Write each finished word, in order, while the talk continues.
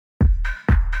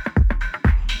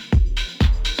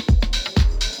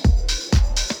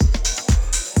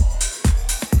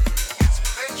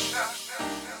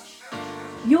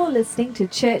You're listening to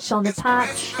Church on the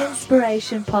Path's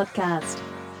Inspiration Podcast.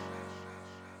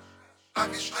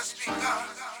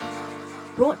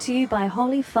 Brought to you by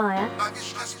Holy Fire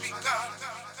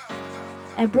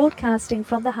and broadcasting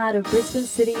from the heart of Brisbane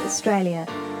City, Australia.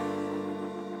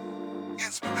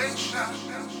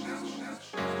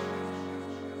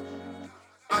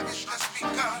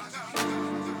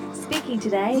 Speaking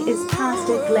today is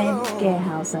Pastor Glenn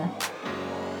Gerhauser.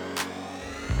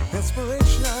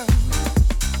 Inspiration.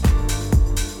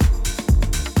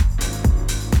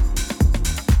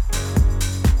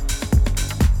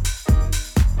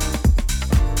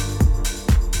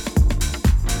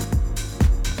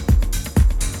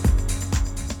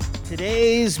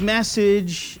 Today's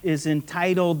message is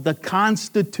entitled The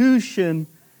Constitution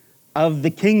of the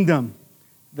Kingdom.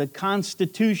 The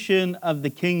Constitution of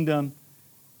the Kingdom.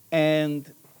 And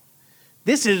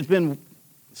this has been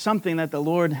something that the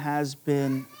Lord has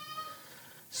been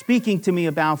speaking to me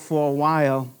about for a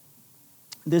while.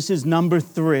 This is number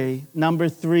three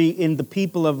in the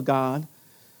people of God.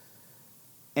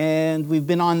 And we've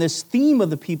been on this theme of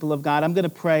the people of God. I'm going to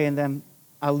pray and then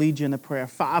I'll lead you in a prayer.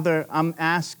 Father, I'm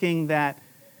asking that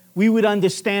we would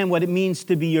understand what it means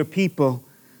to be your people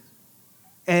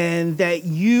and that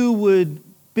you would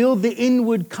build the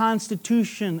inward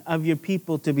constitution of your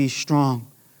people to be strong.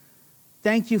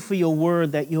 Thank you for your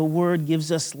word, that your word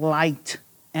gives us light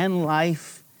and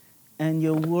life, and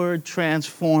your word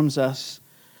transforms us.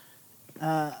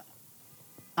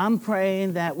 I'm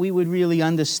praying that we would really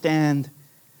understand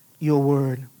your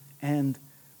word and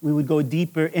we would go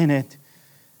deeper in it,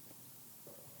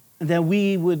 and that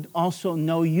we would also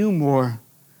know you more,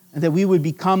 and that we would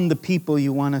become the people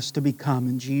you want us to become.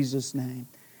 In Jesus' name,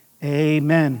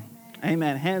 amen.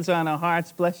 Amen. Hands on our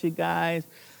hearts. Bless you guys.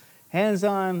 Hands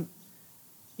on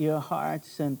your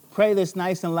hearts and pray this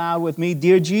nice and loud with me.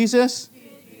 Dear Jesus,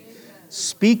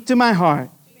 speak to my heart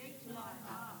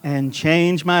and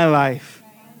change my life.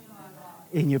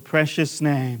 In your precious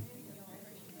name.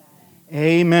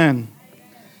 Amen.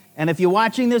 And if you're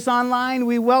watching this online,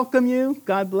 we welcome you.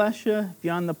 God bless you. If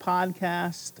you're on the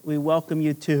podcast, we welcome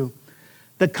you too.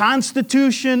 The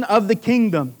Constitution of the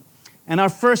Kingdom. And our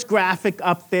first graphic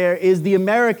up there is the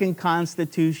American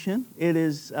Constitution. It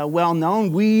is well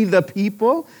known, we the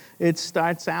people, it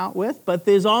starts out with. But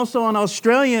there's also an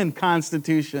Australian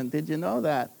Constitution. Did you know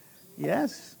that?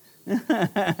 Yes.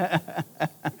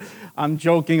 I'm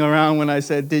joking around when I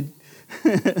said, did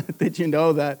you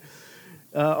know that?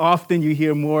 Often you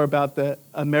hear more about the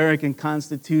American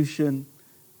Constitution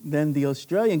than the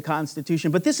Australian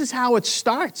Constitution. But this is how it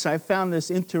starts. I found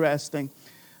this interesting.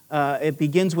 It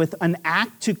begins with an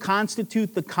act to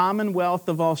constitute the Commonwealth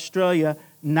of Australia,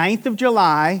 9th of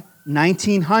July,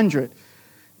 1900.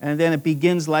 And then it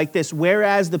begins like this.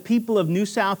 Whereas the people of New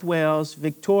South Wales,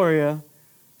 Victoria,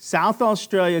 South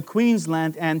Australia,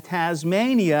 Queensland, and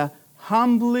Tasmania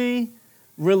humbly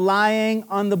relying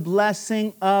on the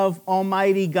blessing of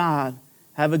Almighty God,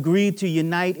 have agreed to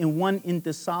unite in one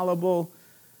indissoluble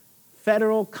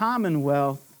federal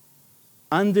commonwealth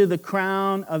under the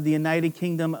crown of the United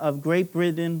Kingdom of Great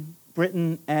Britain,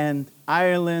 and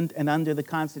Ireland, and under the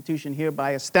Constitution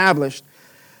hereby established.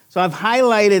 So I've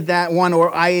highlighted that one,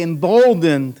 or I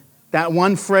emboldened that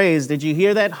one phrase. Did you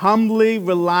hear that? Humbly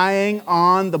relying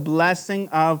on the blessing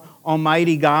of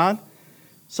Almighty God.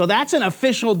 So that's an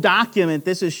official document.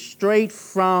 This is straight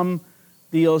from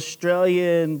the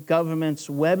Australian government's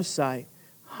website.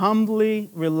 Humbly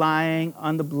relying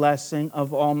on the blessing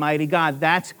of Almighty God.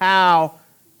 That's how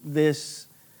this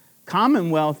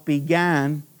Commonwealth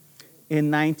began in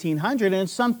 1900. And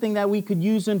it's something that we could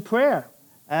use in prayer.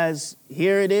 As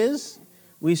here it is.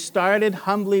 We started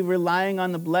humbly relying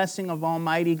on the blessing of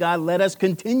Almighty God. Let us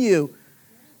continue.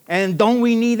 And don't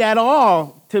we need that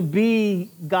all to be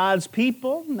God's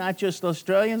people? Not just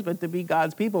Australians, but to be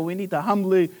God's people. We need to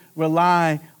humbly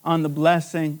rely on the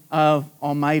blessing of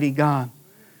Almighty God.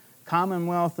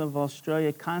 Commonwealth of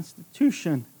Australia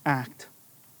Constitution Act.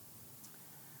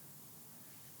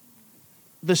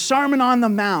 The Sermon on the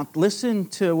Mount. Listen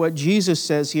to what Jesus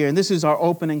says here. And this is our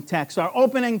opening text. Our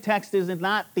opening text is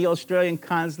not the Australian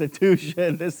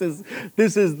Constitution. This is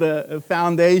the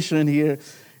foundation here.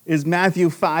 Is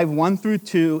Matthew 5, 1 through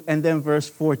 2, and then verse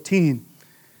 14.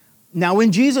 Now,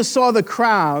 when Jesus saw the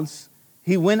crowds,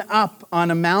 he went up on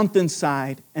a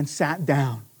mountainside and sat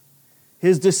down.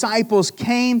 His disciples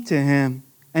came to him,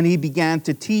 and he began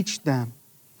to teach them.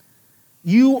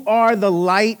 You are the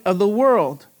light of the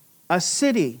world. A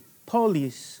city,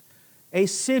 polis, a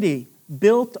city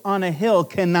built on a hill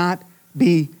cannot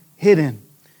be hidden.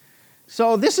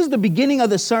 So this is the beginning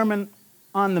of the Sermon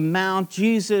on the Mount.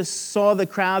 Jesus saw the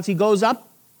crowds. He goes up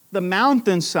the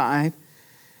mountainside,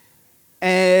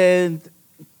 and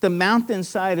the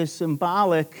mountainside is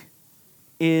symbolic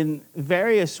in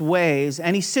various ways,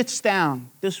 and he sits down.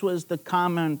 This was the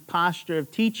common posture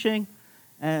of teaching,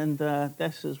 and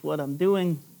this is what I'm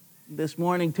doing this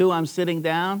morning too. I'm sitting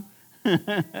down.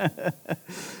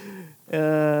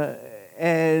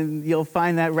 And you'll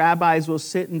find that rabbis will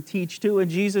sit and teach too,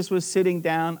 and Jesus was sitting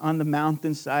down on the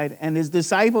mountainside, and his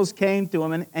disciples came to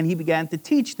him, and he began to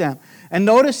teach them. And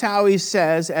notice how he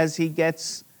says, as he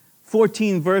gets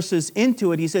 14 verses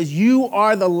into it, he says, "You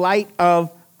are the light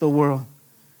of the world."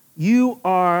 You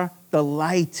are the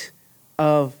light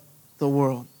of the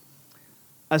world.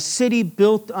 A city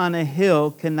built on a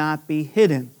hill cannot be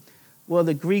hidden. Well,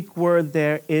 the Greek word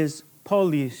there is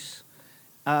polis.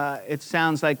 It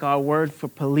sounds like our word for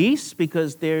police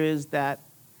because there is that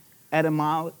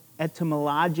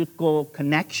etymological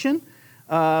connection.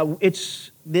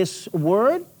 It's this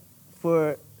word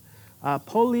for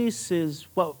polis is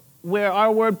where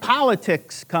our word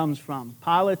politics comes from.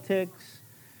 Politics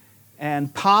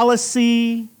and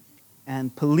policy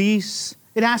and police.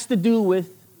 It has to do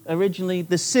with originally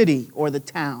the city or the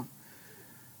town.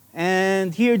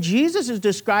 And here Jesus is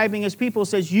describing his people,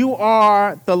 says, "You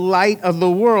are the light of the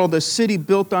world. A city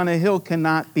built on a hill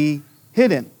cannot be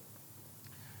hidden."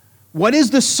 What is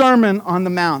the Sermon on the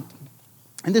Mount?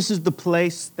 And this is the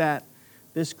place that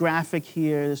this graphic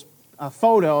here, this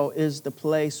photo is the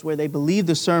place where they believe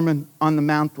the Sermon on the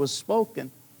Mount was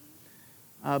spoken.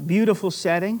 A beautiful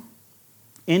setting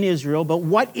in Israel, but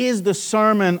what is the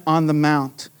Sermon on the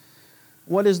Mount?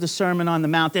 What is the Sermon on the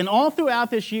Mount? And all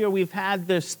throughout this year, we've had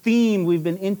this theme. We've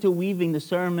been interweaving the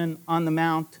Sermon on the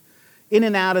Mount in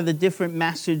and out of the different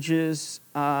messages.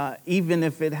 Even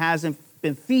if it hasn't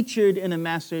been featured in a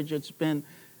message, it's been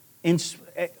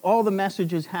all the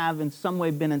messages have in some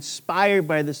way been inspired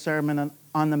by the Sermon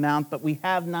on the Mount, but we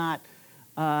have not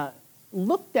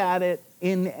looked at it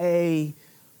in a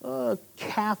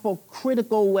careful,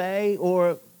 critical way,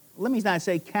 or let me not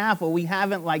say careful, we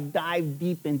haven't dived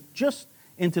deep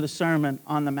into the Sermon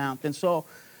on the Mount. And so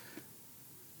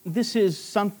this is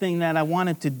something that I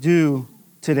wanted to do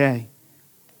today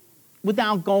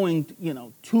without going,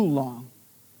 too long.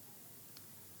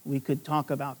 We could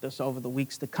talk about this over the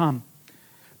weeks to come.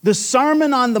 The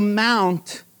Sermon on the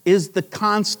Mount is the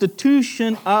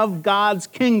constitution of God's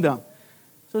kingdom.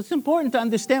 So it's important to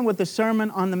understand what the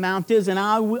Sermon on the Mount is, and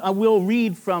I will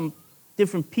read from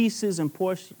different pieces and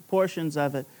portions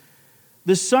of it.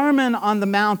 The Sermon on the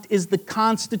Mount is the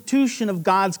constitution of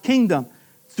God's kingdom.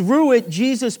 Through it,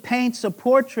 Jesus paints a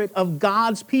portrait of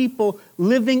God's people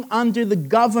living under the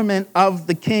government of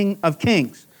the King of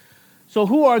Kings. So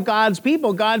who are God's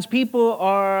people? God's people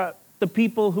are the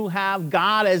people who have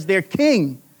God as their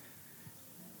king.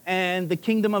 And the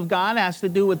kingdom of God has to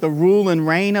do with the rule and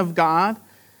reign of God.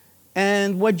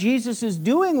 And what Jesus is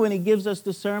doing when he gives us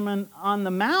the Sermon on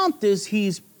the Mount is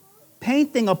he's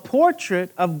painting a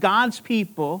portrait of God's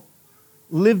people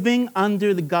living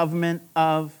under the government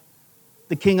of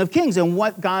the King of Kings and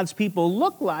what God's people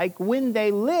look like when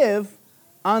they live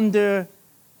under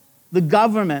the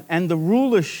government and the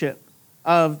rulership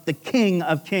of the King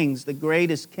of Kings, the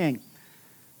greatest king.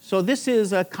 So this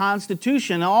is a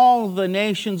constitution. All the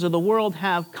nations of the world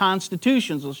have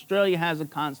constitutions. Australia has a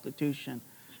constitution.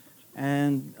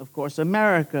 And, of course,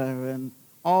 America and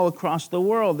all across the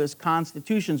world there's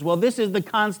constitutions. Well, this is the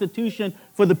constitution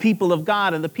for the people of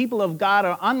God. And the people of God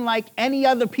are unlike any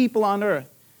other people on earth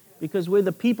because we're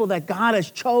the people that God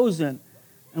has chosen.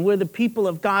 And we're the people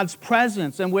of God's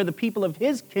presence. And we're the people of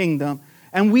his kingdom.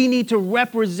 And we need to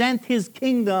represent his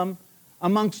kingdom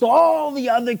amongst all the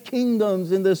other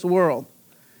kingdoms in this world.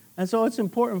 And so it's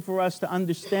important for us to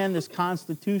understand this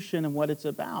constitution and what it's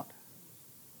about.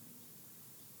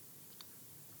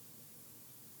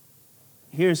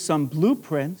 Here's some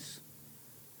blueprints.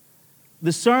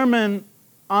 The Sermon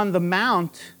on the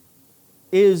Mount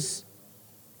is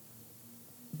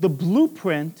the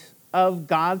blueprint of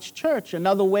God's church.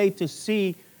 Another way to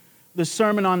see the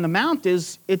Sermon on the Mount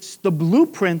is it's the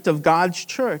blueprint of God's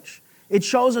church. It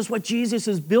shows us what Jesus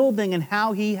is building and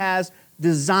how he has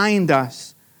designed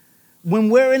us. When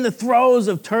we're in the throes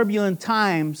of turbulent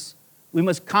times, we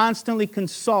must constantly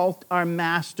consult our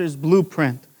Master's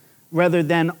blueprint rather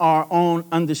than our own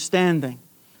understanding.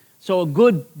 So a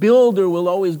good builder will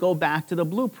always go back to the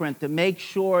blueprint to make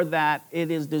sure that it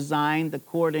is designed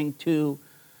according to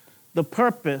the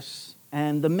purpose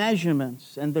and the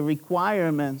measurements and the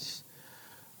requirements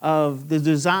of the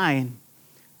design.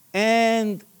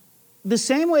 And the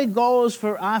same way goes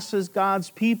for us as God's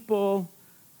people,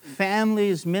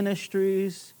 families,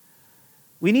 ministries.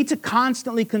 We need to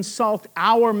constantly consult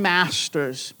our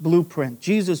master's blueprint,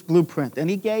 Jesus' blueprint, and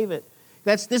he gave it.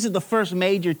 This is the first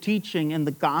major teaching in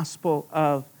the Gospel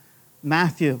of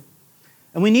Matthew.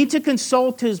 And we need to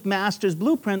consult his master's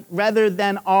blueprint rather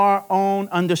than our own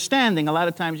understanding. A lot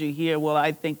of times you hear, well,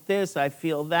 I think this, I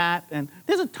feel that, and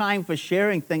there's a time for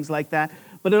sharing things like that,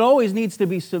 but it always needs to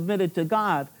be submitted to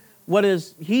God. What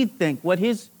does he think? What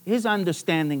his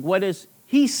understanding? What does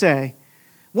he say?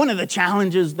 One of the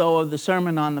challenges, though, of the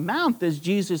Sermon on the Mount is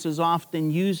Jesus is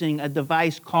often using a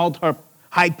device called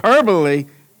hyperbole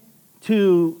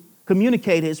to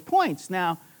communicate his points.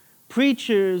 Now,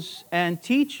 preachers and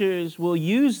teachers will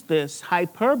use this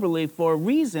hyperbole for a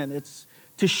reason. It's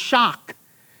to shock.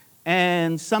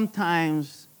 And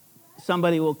sometimes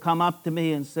somebody will come up to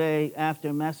me and say after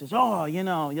a message, oh,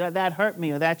 that hurt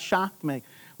me or that shocked me.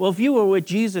 Well, if you were with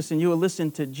Jesus and you were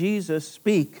listening to Jesus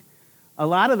speak, a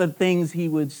lot of the things he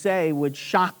would say would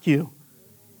shock you.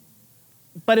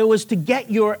 But it was to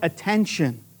get your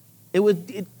attention.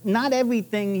 Not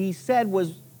everything he said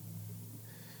was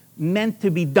meant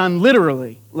to be done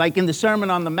literally. Like in the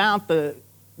Sermon on the Mount,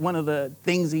 one of the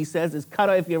things he says is, cut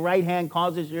off if your right hand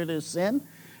causes you to sin.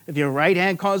 If your right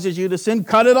hand causes you to sin,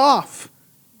 cut it off.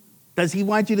 Does he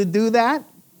want you to do that?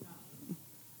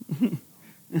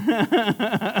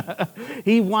 What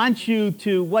he wants you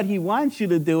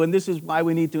to do, and this is why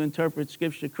we need to interpret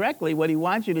Scripture correctly, what he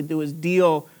wants you to do is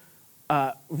deal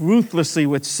ruthlessly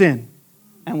with sin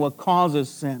and what causes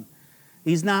sin.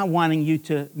 He's not wanting you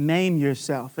to maim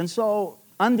yourself. And so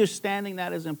understanding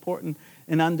that is important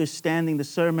in understanding the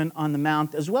Sermon on the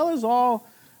Mount, as well as all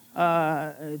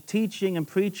teaching and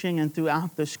preaching and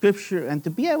throughout the Scripture, and to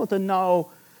be able to know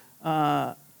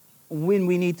when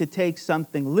we need to take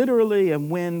something literally and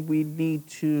when we need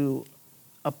to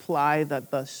apply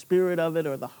the spirit of it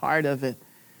or the heart of it.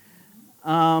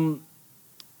 And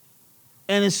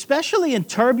especially in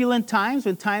turbulent times,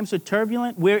 when times are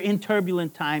turbulent, we're in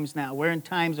turbulent times now. We're in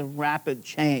times of rapid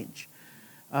change.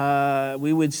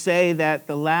 We would say that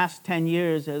the last 10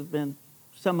 years has been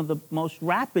some of the most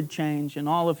rapid change in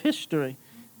all of history.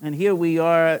 And here we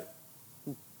are,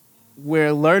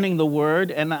 we're learning the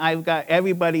Word, and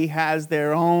everybody has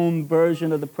their own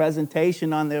version of the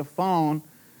presentation on their phone.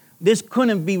 This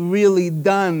couldn't be really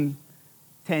done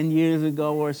 10 years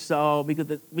ago or so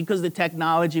because the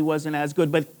technology wasn't as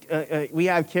good. But we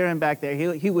have Kieran back there.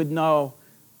 He would know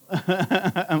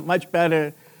much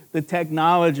better the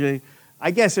technology.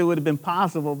 I guess it would have been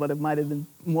possible, but it might have been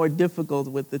more difficult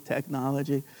with the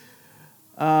technology.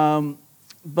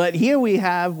 But here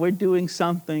we're doing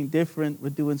something different. We're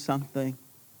doing something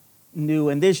new.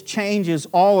 And there's changes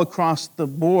all across the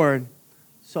board.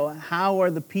 So how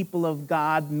are the people of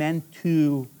God meant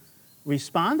to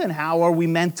respond, and how are we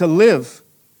meant to live?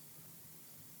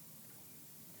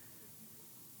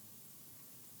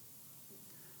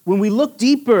 When we look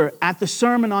deeper at the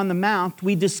Sermon on the Mount,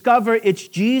 we discover it's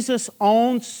Jesus'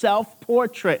 own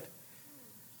self-portrait.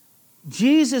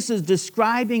 Jesus is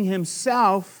describing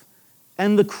himself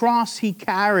and the cross he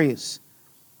carries.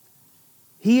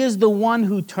 He is the one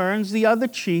who turns the other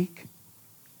cheek,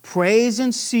 prays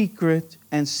in secret,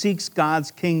 and seeks God's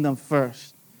kingdom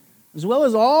first, as well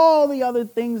as all the other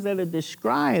things that are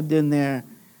described in there.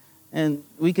 And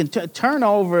we can turn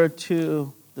over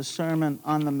to the Sermon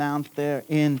on the Mount there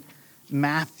in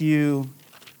Matthew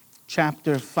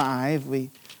chapter 5.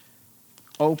 We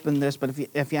opened this, but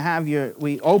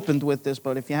we opened with this,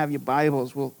 but if you have your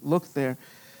Bibles, we'll look there.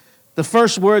 The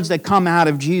first words that come out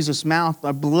of Jesus' mouth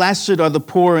are, "Blessed are the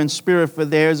poor in spirit, for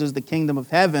theirs is the kingdom of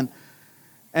heaven."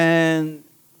 And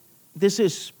this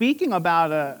is speaking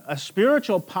about a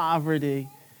spiritual poverty,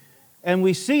 and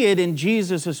we see it in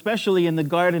Jesus, especially in the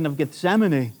Garden of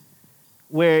Gethsemane,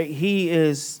 where he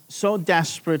is so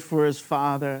desperate for his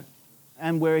Father,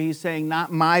 and where he's saying,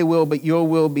 "Not my will, but your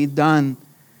will be done."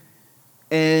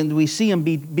 And we see him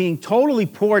being totally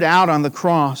poured out on the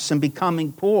cross and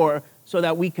becoming poor so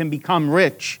that we can become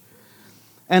rich.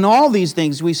 And all these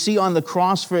things we see on the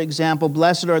cross, for example,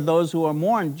 blessed are those who are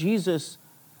mourn. Jesus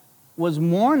was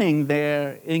mourning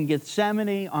there in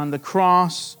Gethsemane on the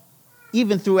cross,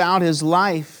 even throughout his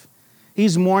life.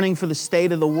 He's mourning for the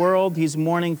state of the world. He's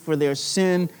mourning for their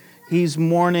sin. He's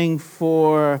mourning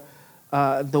for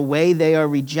the way they are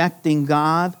rejecting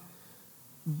God.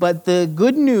 But the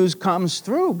good news comes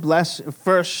through. Blessed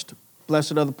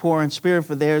are the poor in spirit,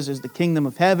 for theirs is the kingdom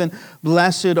of heaven.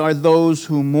 Blessed are those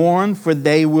who mourn, for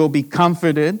they will be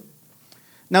comforted.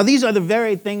 Now, these are the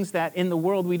very things that in the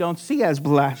world we don't see as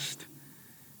blessed.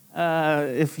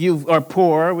 If you are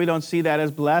poor, we don't see that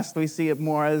as blessed. We see it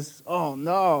more as, oh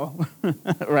no,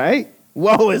 right?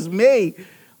 Woe is me.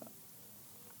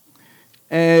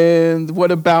 And what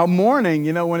about mourning?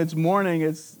 You know, when it's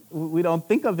mourning, we don't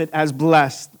think of it as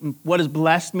blessed. What does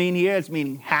blessed mean here? It's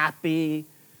meaning happy,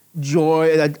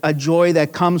 joy, a joy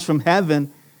that comes from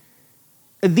heaven.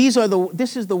 This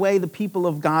is the way the people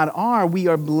of God are. We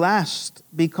are blessed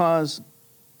because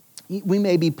we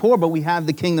may be poor, but we have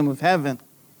the kingdom of heaven.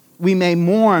 We may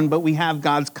mourn, but we have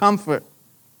God's comfort.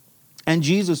 And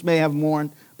Jesus may have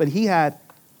mourned, but he had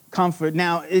comfort.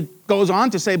 Now, it goes on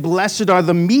to say, blessed are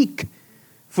the meek,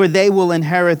 for they will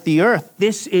inherit the earth.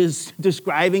 This is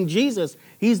describing Jesus.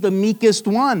 He's the meekest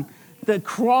one. The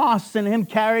cross and him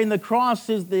carrying the cross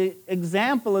is the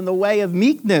example in the way of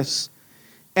meekness.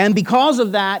 And because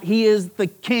of that, he is the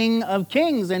King of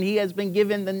Kings, and he has been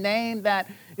given the name that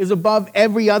is above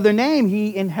every other name.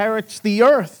 He inherits the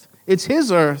earth. It's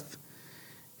his earth.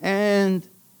 And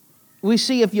we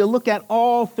see, if you look at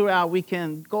all throughout, we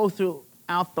can go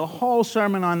throughout the whole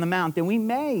Sermon on the Mount, and we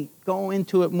may go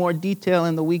into it more detail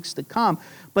in the weeks to come,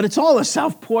 but it's all a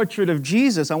self-portrait of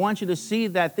Jesus. I want you to see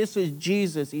that this is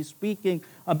Jesus. He's speaking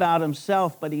about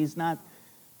himself, but he's not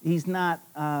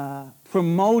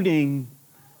promoting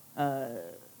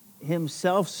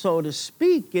himself, so to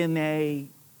speak, in a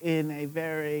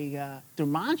very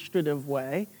demonstrative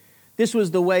way. This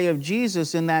was the way of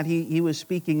Jesus in that he was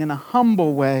speaking in a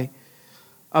humble way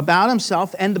about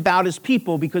himself and about his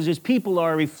people, because his people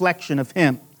are a reflection of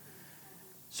him.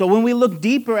 So when we look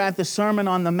deeper at the Sermon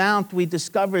on the Mount, we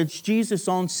discover it's Jesus'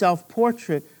 own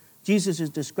self-portrait. Jesus is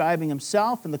describing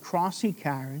himself and the cross he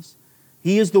carries.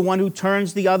 He is the one who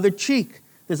turns the other cheek.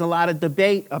 There's a lot of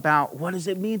debate about what does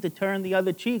it mean to turn the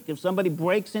other cheek. If somebody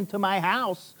breaks into my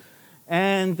house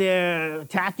and they're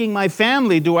attacking my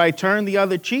family, do I turn the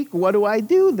other cheek? What do I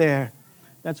do there?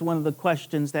 That's one of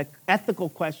the ethical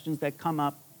questions that come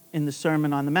up in the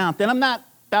Sermon on the Mount. And I'm not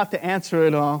about to answer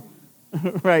it all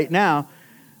right now,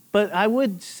 but I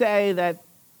would say that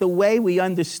the way we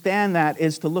understand that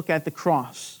is to look at the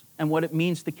cross and what it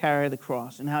means to carry the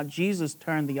cross and how Jesus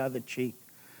turned the other cheek.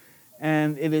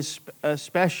 And it is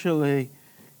especially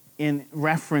in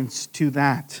reference to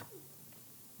that.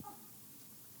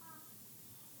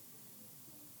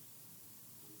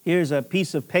 Here's a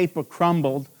piece of paper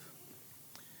crumbled.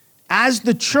 As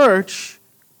the church,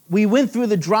 we went through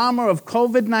the drama of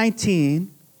COVID-19,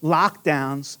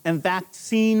 lockdowns, and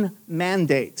vaccine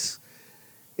mandates.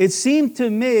 It seemed to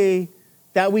me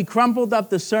that we crumpled up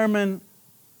the Sermon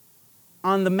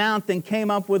on the Mount and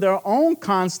came up with our own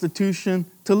constitution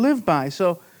to live by.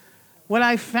 So what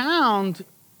I found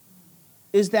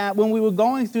is that when we were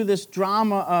going through this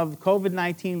drama of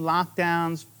COVID-19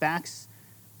 lockdowns,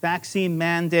 vaccine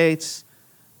mandates,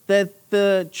 that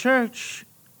the church,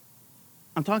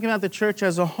 I'm talking about the church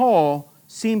as a whole,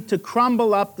 seemed to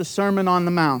crumble up the Sermon on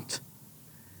the Mount.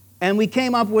 And we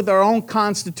came up with our own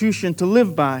constitution to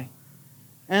live by.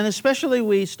 And especially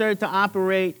we started to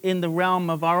operate in the realm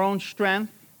of our own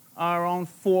strength, our own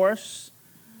force,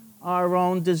 our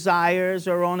own desires,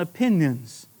 our own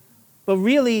opinions. But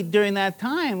really, during that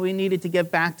time, we needed to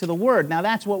get back to the Word. Now,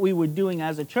 that's what we were doing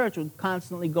as a church. We're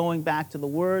constantly going back to the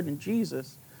Word and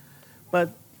Jesus.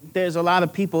 But there's a lot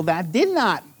of people that did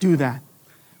not do that.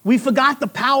 We forgot the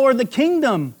power of the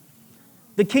kingdom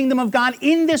of God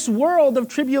in this world of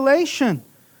tribulation.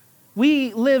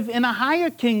 We live in a higher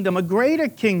kingdom, a greater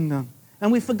kingdom,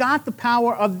 and we forgot the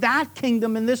power of that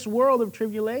kingdom in this world of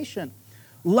tribulation.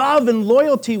 Love and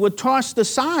loyalty were tossed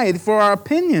aside for our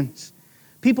opinions.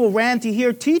 People ran to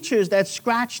hear teachers that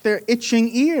scratched their itching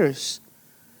ears.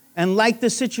 And like the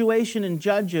situation in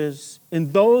Judges,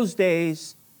 in those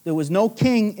days, there was no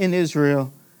king in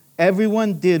Israel.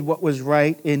 Everyone did what was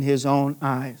right in his own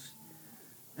eyes.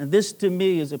 And this, to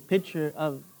me, is a picture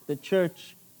of the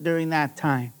church during that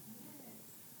time.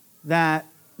 That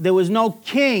there was no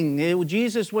king.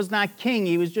 Jesus was not king.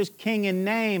 He was just king in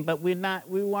name, but we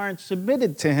weren't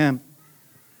submitted to him.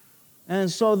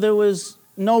 And so there was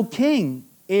no king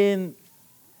in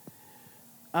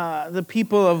the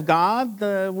people of God.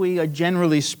 We are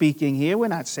generally speaking here. We're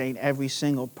not saying every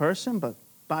single person, but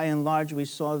by and large we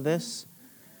saw this.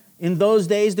 In those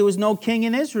days, there was no king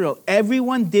in Israel.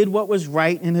 Everyone did what was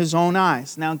right in his own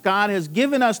eyes. Now, God has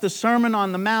given us the Sermon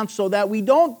on the Mount so that we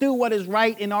don't do what is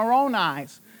right in our own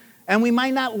eyes. And we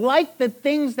might not like the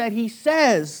things that he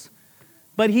says,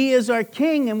 but he is our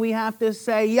king, and we have to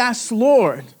say, yes,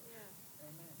 Lord.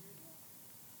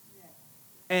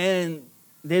 And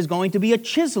there's going to be a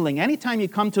chiseling. Anytime you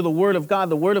come to the Word of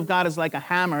God is like a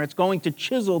hammer. It's going to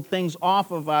chisel things off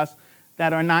of us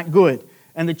that are not good.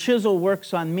 And the chisel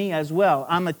works on me as well.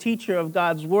 I'm a teacher of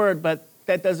God's Word, but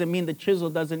that doesn't mean the chisel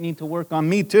doesn't need to work on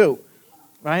me too,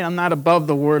 right? I'm not above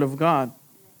the Word of God.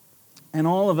 And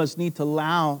all of us need to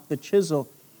allow the chisel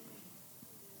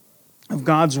of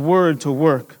God's word to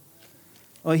work.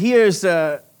 Well, here's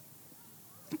a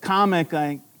comic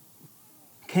I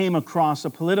came across, a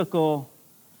political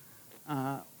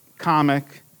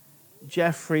comic,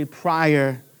 Jeffrey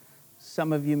Pryor.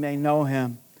 Some of you may know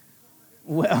him.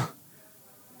 Well,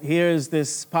 here's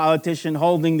this politician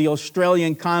holding the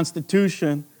Australian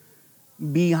Constitution.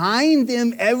 Behind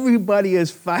him, everybody is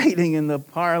fighting in the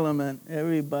parliament.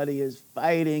 Everybody is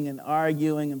fighting and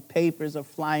arguing, and papers are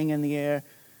flying in the air.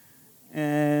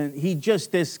 And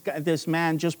this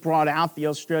man just brought out the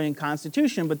Australian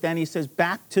Constitution, but then he says,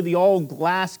 back to the old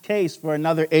glass case for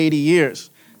another 80 years.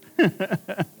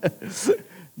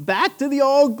 Back to the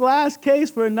old glass case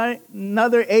for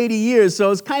another 80 years.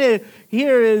 So it's kind of,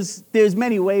 there's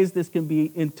many ways this can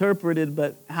be interpreted,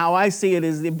 but how I see it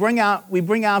is we bring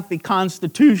out the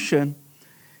Constitution,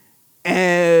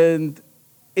 and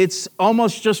it's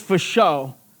almost just for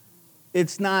show.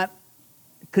 It's not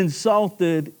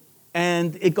consulted,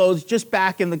 and it goes just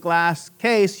back in the glass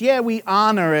case. Yeah, we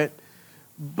honor it,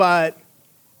 but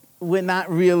we're not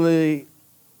really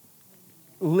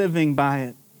living by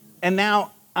it. And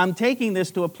now I'm taking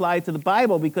this to apply to the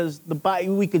Bible, because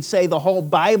we could say the whole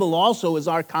Bible also is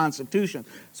our Constitution,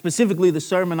 specifically the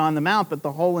Sermon on the Mount, but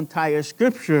the whole entire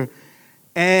Scripture.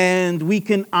 And we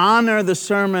can honor the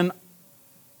Sermon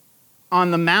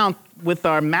on the Mount with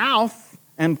our mouth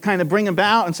and kind of bring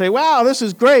about and say, wow, this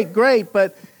is great,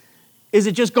 but is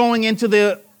it just going into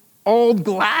the old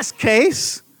glass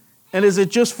case? And is it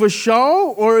just for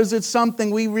show, or is it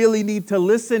something we really need to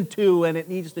listen to, and it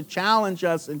needs to challenge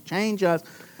us and change us?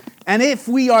 And if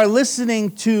we are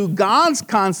listening to God's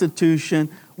Constitution,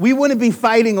 we wouldn't be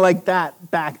fighting like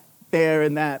that back there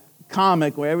in that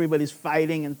comic where everybody's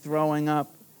fighting and throwing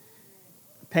up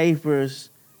papers.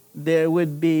 There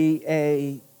would be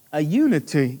a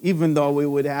unity, even though we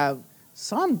would have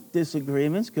some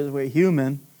disagreements because we're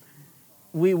human.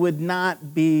 We would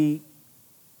not be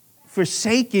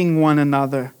forsaking one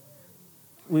another.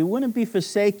 We wouldn't be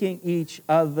forsaking each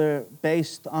other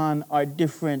based on our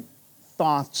different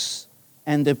thoughts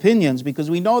and opinions, because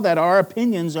we know that our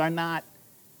opinions are not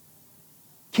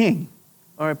king.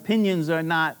 Our opinions are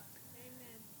not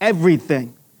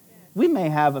everything. We may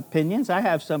have opinions. I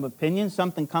have some opinions.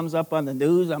 Something comes up on the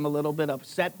news, I'm a little bit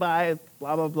upset by it,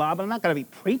 blah, blah, blah, but I'm not going to be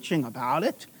preaching about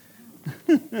it.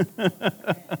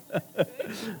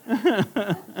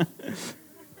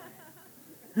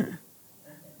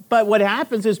 But what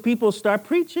happens is people start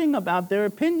preaching about their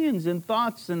opinions and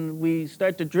thoughts, and we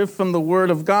start to drift from the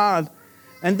Word of God.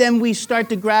 And then we start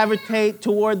to gravitate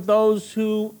toward those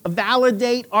who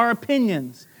validate our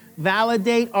opinions,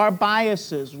 validate our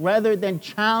biases, rather than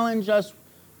challenge us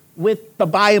with the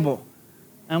Bible.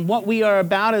 And what we are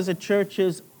about as a church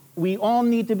is we all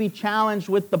need to be challenged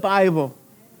with the Bible.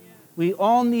 We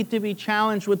all need to be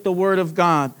challenged with the Word of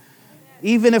God.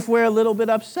 Even if we're a little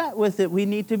bit upset with it, we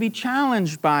need to be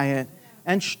challenged by it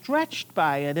and stretched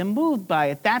by it and moved by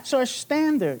it. That's our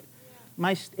standard.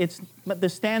 The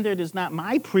standard is not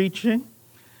my preaching.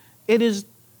 It is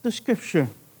the Scripture.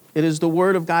 It is the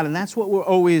Word of God, and that's what we're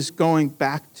always going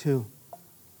back to.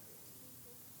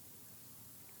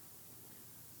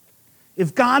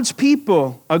 If God's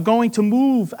people are going to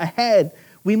move ahead,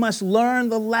 we must learn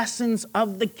the lessons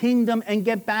of the kingdom and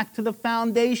get back to the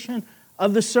foundation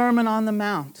of the Sermon on the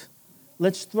Mount.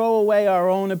 Let's throw away our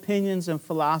own opinions and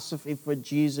philosophy for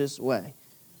Jesus' way.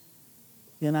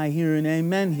 Can I hear an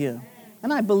amen here?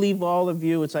 And I believe all of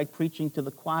you, it's like preaching to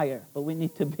the choir, but we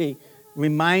need to be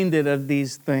reminded of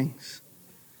these things.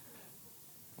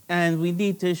 And we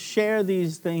need to share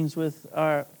these things with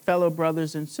our fellow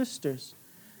brothers and sisters.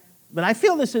 But I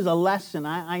feel this is a lesson.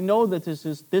 I know that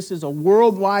this is a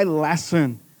worldwide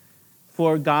lesson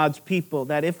for God's people,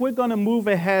 that if we're going to move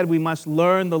ahead, we must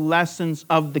learn the lessons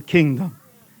of the kingdom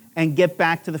and get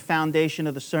back to the foundation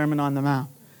of the Sermon on the Mount.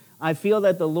 I feel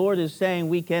that the Lord is saying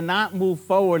we cannot move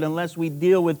forward unless we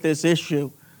deal with this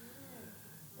issue.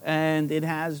 And it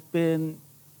has been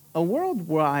a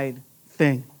worldwide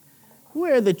thing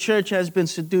where the church has been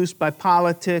seduced by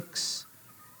politics.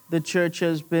 The church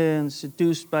has been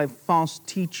seduced by false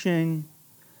teaching.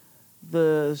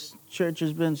 The church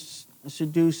has been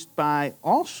seduced by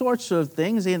all sorts of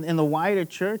things in the wider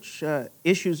church,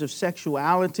 issues of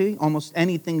sexuality. Almost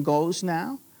anything goes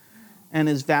now and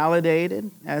is validated,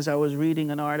 as I was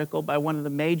reading an article by one of the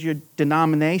major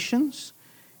denominations.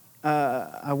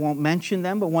 I won't mention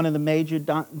them, but one of the major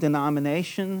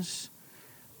denominations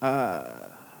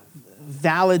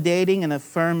validating and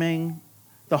affirming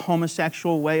the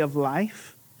homosexual way of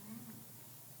life.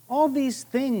 All these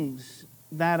things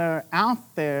that are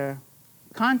out there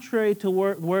contrary to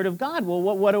Word of God. Well,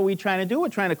 what are we trying to do? We're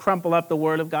trying to crumple up the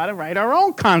Word of God and write our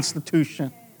own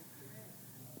Constitution.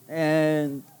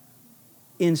 And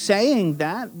in saying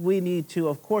that, we need to,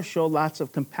 of course, show lots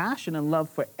of compassion and love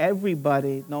for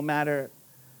everybody, no matter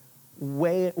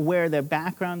where their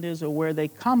background is or where they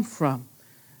come from.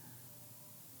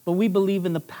 But we believe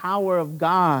in the power of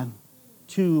God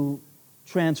to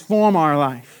transform our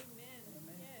life.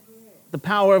 The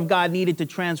power of God needed to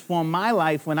transform my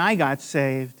life when I got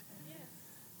saved.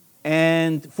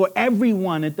 And for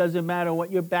everyone, it doesn't matter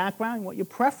what your background, what your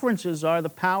preferences are, the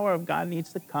power of God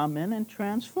needs to come in and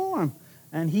transform.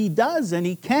 And He does, and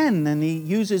He can, and He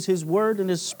uses His Word and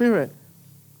His Spirit.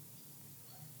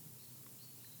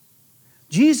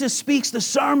 Jesus speaks the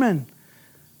sermon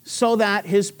so that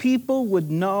His people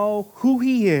would know who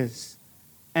He is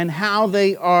and how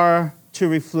they are to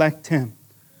reflect Him.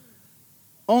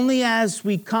 Only as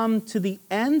we come to the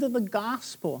end of the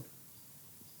gospel,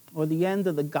 or the end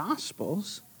of the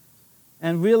Gospels,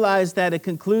 and realize that it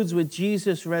concludes with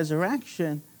Jesus'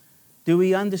 resurrection, do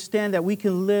we understand that we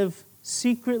can live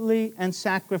secretly and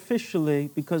sacrificially,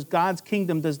 because God's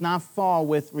kingdom does not fall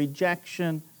with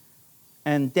rejection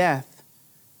and death,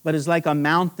 but is like a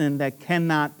mountain that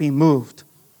cannot be moved.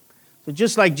 So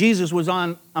just like Jesus was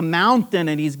on a mountain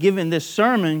and He's given this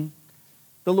sermon,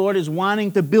 the Lord is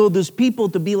wanting to build His people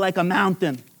to be like a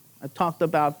mountain. I talked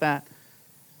about that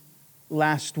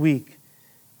last week.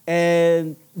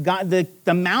 And God,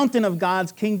 the mountain of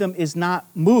God's kingdom is not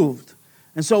moved.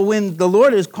 And so when the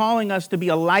Lord is calling us to be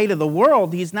a light of the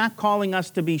world, He's not calling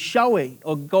us to be showy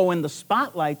or go in the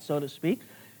spotlight, so to speak.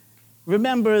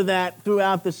 Remember that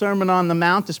throughout the Sermon on the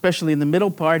Mount, especially in the middle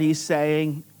part, He's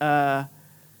saying,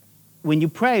 when you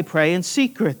pray, pray in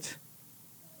secret.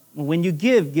 When you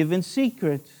give in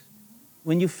secret.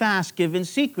 When you fast, give in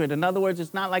secret. In other words,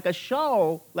 it's not like a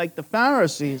show like the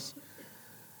Pharisees.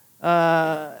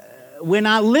 We're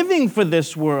not living for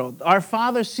this world. Our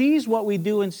Father sees what we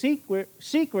do in secret,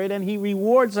 and He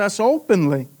rewards us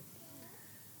openly.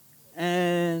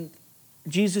 And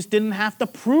Jesus didn't have to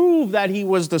prove that He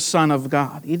was the Son of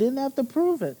God. He didn't have to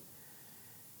prove it.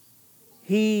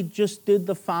 He just did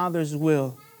the Father's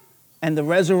will. And the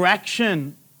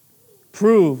resurrection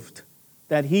proved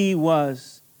that He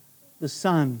was the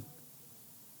Son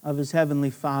of His Heavenly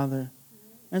Father.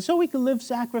 And so we can live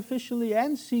sacrificially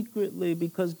and secretly,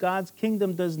 because God's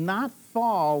kingdom does not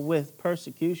fall with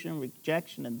persecution,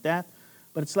 rejection, and death,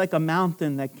 but it's like a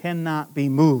mountain that cannot be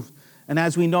moved. And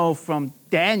as we know from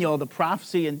Daniel, the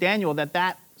prophecy in Daniel,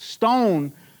 that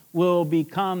stone will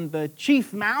become the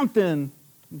chief mountain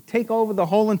and take over the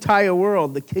whole entire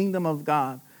world, the kingdom of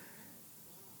God.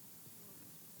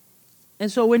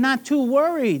 And so we're not too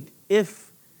worried if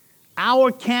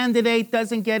our candidate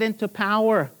doesn't get into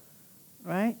power,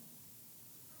 right?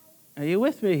 Are you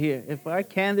with me here? If our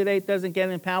candidate doesn't get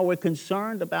in power, we're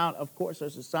concerned about, of course, our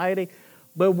society,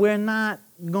 but we're not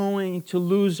going to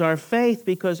lose our faith,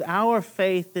 because our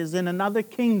faith is in another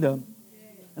kingdom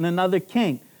and another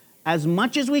king. As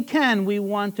much as we can, we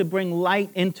want to bring light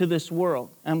into this world,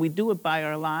 and we do it by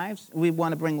our lives. We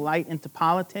want to bring light into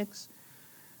politics,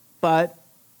 but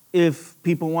if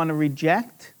people want to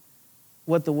reject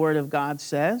what the Word of God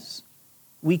says,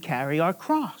 we carry our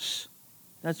cross.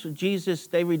 That's what Jesus,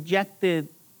 they rejected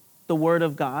the Word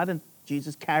of God, and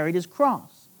Jesus carried His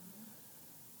cross.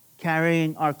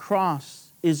 Carrying our cross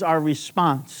is our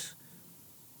response.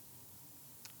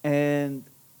 And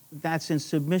that's in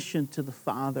submission to the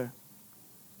Father.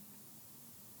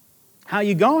 How are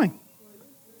you going?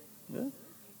 Good.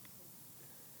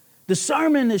 The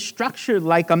sermon is structured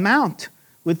like a mount,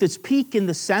 with its peak in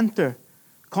the center,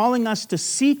 calling us to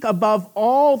seek above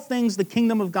all things the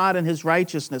kingdom of God and His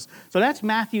righteousness. So that's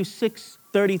Matthew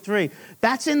 6:33.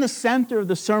 That's in the center of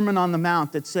the Sermon on the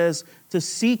Mount. It says to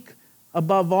seek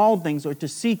above all things, or to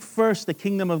seek first the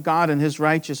kingdom of God and His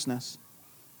righteousness.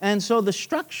 And so the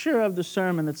structure of the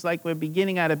sermon, it's like we're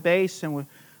beginning at a base and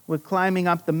we're climbing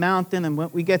up the mountain, and when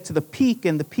we get to the peak,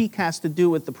 and the peak has to do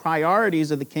with the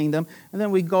priorities of the kingdom, and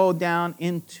then we go down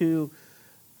into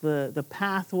the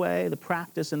pathway, the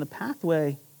practice and the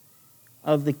pathway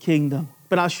of the kingdom.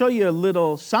 But I'll show you a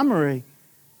little summary,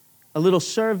 a little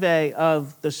survey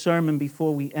of the sermon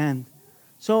before we end.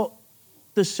 So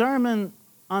the Sermon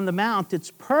on the Mount, its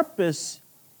purpose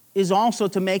is also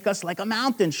to make us like a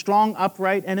mountain, strong,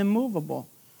 upright, and immovable.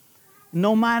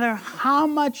 No matter how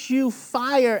much you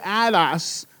fire at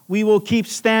us, we will keep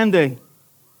standing.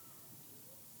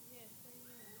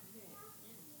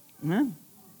 Amen.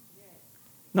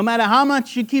 No matter how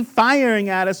much you keep firing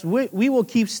at us, we will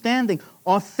keep standing.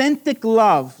 Authentic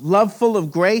love full of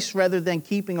grace rather than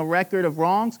keeping a record of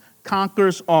wrongs,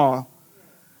 conquers all.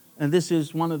 And this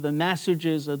is one of the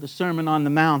messages of the Sermon on the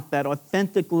Mount, that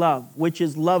authentic love, which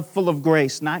is love full of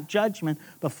grace, not judgment,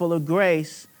 but full of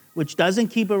grace, which doesn't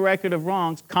keep a record of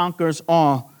wrongs, conquers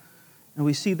all. And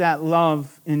we see that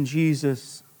love in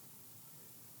Jesus.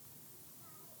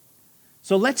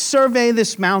 So let's survey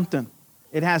this mountain.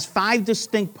 It has 5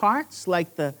 distinct parts,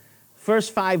 like the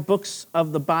first 5 books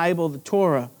of the Bible, the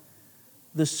Torah.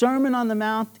 The Sermon on the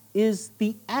Mount is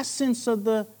the essence of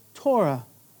the Torah,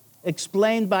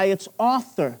 explained by its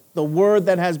author, the Word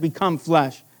that has become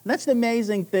flesh. And that's the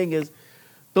amazing thing, is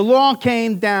the law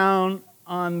came down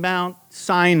on Mount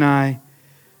Sinai,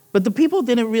 but the people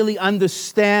didn't really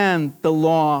understand the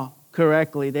law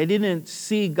correctly. They didn't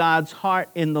see God's heart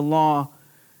in the law,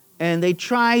 and they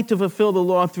tried to fulfill the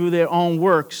law through their own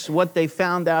works. What they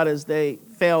found out is they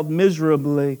failed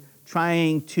miserably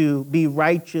trying to be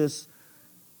righteous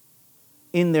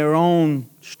in their own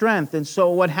strength. And so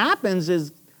what happens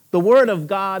is the Word of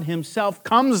God Himself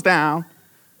comes down,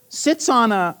 sits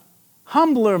on a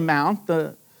humbler mount,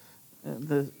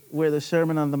 where the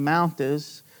Sermon on the Mount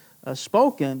is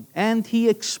spoken, and He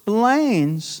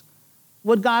explains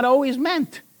what God always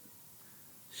meant.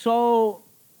 So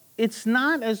it's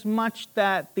not as much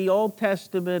that the Old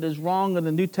Testament is wrong and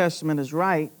the New Testament is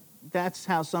right. That's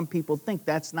how some people think.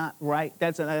 That's not right.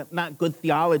 That's not good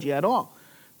theology at all.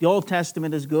 The Old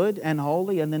Testament is good and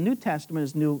holy, and the New Testament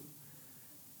is new.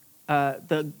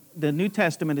 The New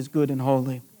Testament is good and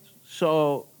holy.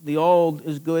 So the Old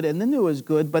is good and the New is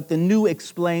good, but the New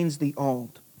explains the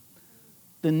Old.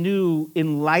 The New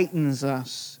enlightens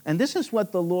us. And this is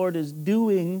what the Lord is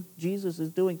doing, Jesus is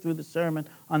doing through the Sermon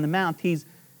on the Mount. He's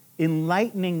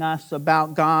enlightening us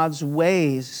about God's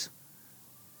ways.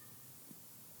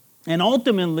 And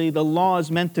ultimately, the law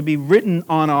is meant to be written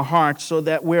on our hearts so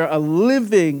that we're a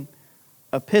living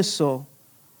epistle,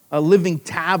 a living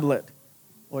tablet,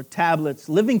 or tablets,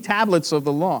 living tablets of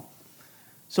the law.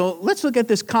 So let's look at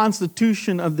this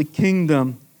constitution of the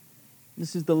kingdom.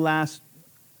 This is the last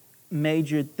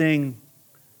major thing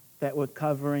that we're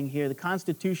covering here, the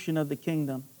constitution of the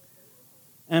kingdom.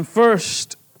 And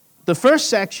first, the first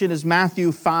section is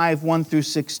Matthew 5, 1 through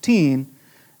 16.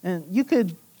 And you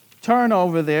could turn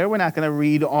over there. We're not going to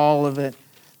read all of it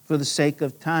for the sake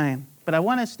of time. But I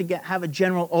want us to have a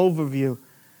general overview.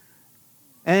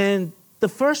 And the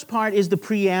first part is the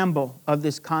preamble of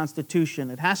this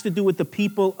constitution. It has to do with the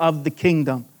people of the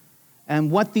kingdom and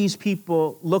what these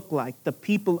people look like, the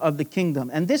people of the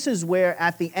kingdom. And this is where,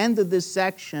 at the end of this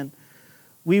section,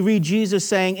 we read Jesus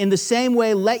saying, "In the same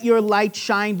way, let your light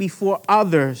shine before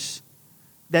others,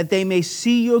 that they may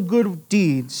see your good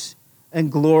deeds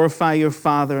and glorify your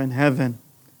Father in heaven."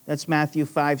 That's Matthew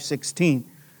 5:16.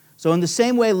 So in the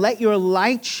same way, let your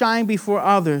light shine before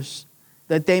others,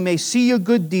 that they may see your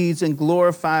good deeds and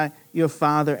glorify your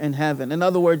Father in heaven. In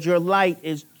other words, your light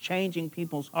is changing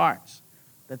people's hearts,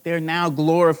 that they're now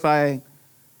glorifying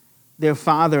their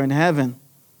Father in heaven.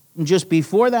 And just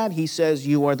before that, he says,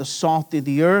 you are the salt of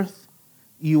the earth,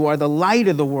 you are the light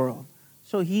of the world.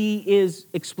 So he is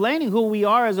explaining who we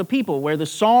are as a people. We're the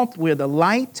salt, we're the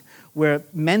light, we're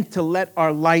meant to let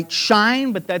our light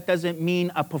shine, but that doesn't mean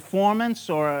a performance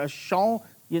or a show.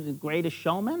 You're the greatest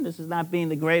showman. This is not being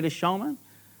the greatest showman.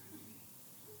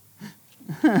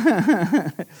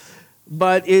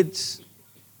 But it's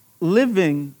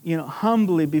living,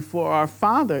 humbly before our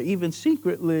Father, even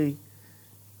secretly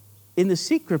in the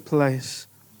secret place.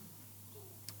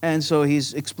 And so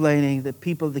he's explaining the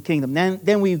people of the kingdom.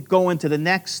 Then we go into the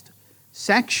next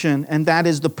section, and that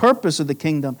is the purpose of the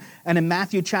kingdom. And in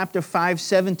Matthew chapter 5,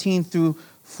 17 through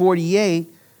 48,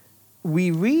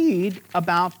 we read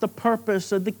about the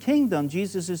purpose of the kingdom.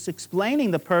 Jesus is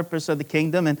explaining the purpose of the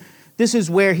kingdom, and this is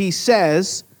where he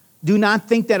says, "Do not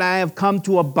think that I have come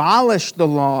to abolish the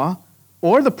law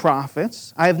or the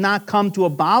prophets. I have not come to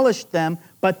abolish them,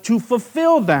 but to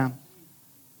fulfill them."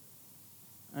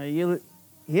 Are you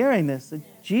hearing this?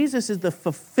 Jesus is the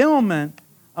fulfillment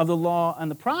of the law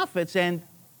and the prophets, and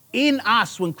in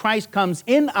us, when Christ comes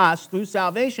in us through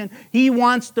salvation, he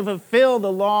wants to fulfill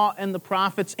the law and the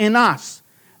prophets in us.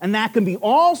 And that can be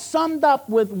all summed up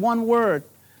with one word: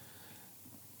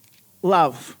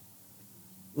 love.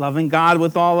 Loving God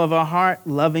with all of our heart,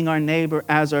 loving our neighbor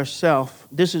as ourselves.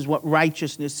 This is what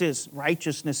righteousness is.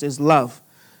 Righteousness is love.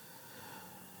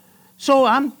 So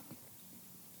I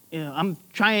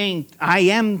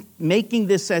am making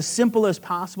this as simple as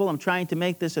possible. I'm trying to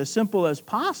make this as simple as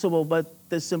possible, but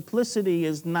the simplicity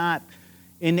is not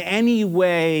in any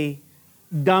way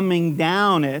dumbing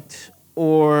down it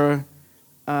or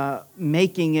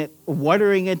making it,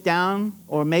 watering it down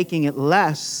or making it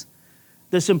less.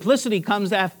 The simplicity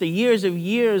comes after years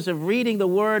of reading the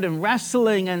Word and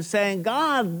wrestling and saying,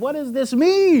 God, what does this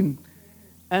mean?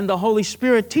 And the Holy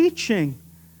Spirit teaching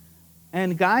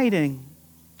and guiding.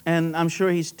 And I'm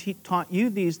sure He's taught you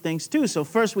these things too. So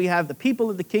first we have the people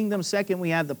of the kingdom. Second, we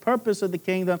have the purpose of the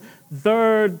kingdom.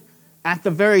 Third, at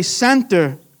the very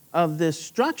center of this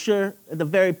structure, at the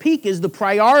very peak, is the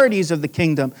priorities of the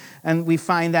kingdom. And we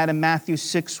find that in Matthew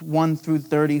 6, 1 through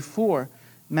 34.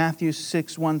 Matthew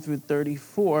 6, 1 through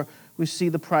 34, we see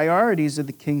the priorities of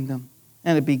the kingdom.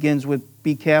 And it begins with,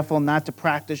 be careful not to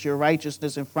practice your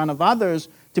righteousness in front of others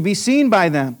to be seen by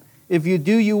them. If you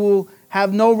do, you will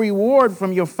have no reward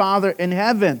from your Father in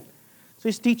heaven. So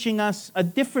he's teaching us a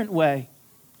different way.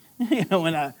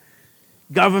 When a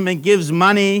government gives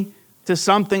money to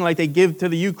something like they give to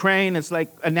the Ukraine, it's like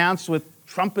announced with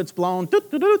trumpets blown.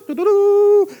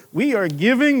 We are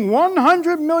giving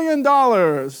 $100 million.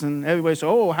 And everybody says,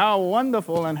 oh, how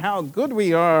wonderful and how good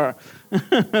we are.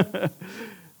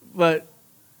 But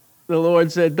the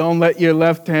Lord said, don't let your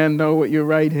left hand know what your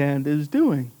right hand is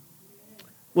doing.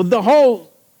 Well, the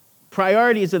whole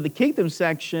priorities of the kingdom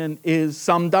section is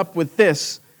summed up with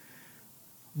this.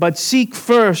 But seek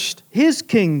first His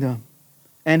kingdom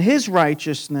and His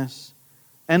righteousness,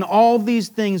 and all these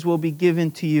things will be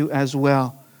given to you as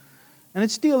well. And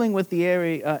it's dealing with the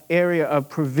area of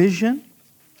provision.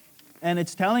 And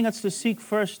it's telling us to seek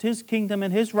first His kingdom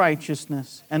and His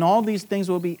righteousness. And all these things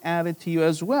will be added to you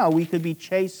as well. We could be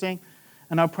chasing,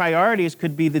 and our priorities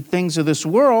could be the things of this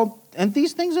world. And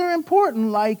these things are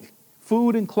important, like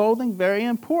food and clothing, very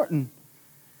important.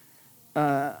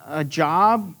 A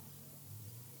job,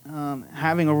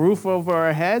 having a roof over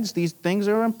our heads, these things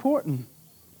are important.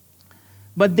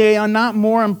 But they are not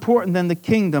more important than the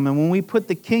kingdom. And when we put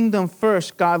the kingdom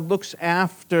first, God looks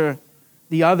after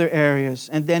the other areas.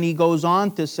 And then He goes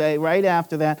on to say, right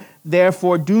after that,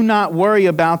 therefore do not worry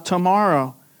about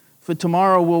tomorrow, for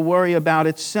tomorrow will worry about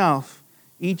itself.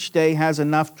 Each day has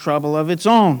enough trouble of its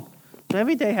own. So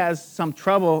every day has some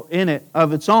trouble in it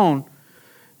of its own.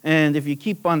 And if you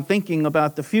keep on thinking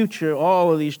about the future,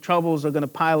 all of these troubles are going to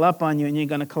pile up on you and you're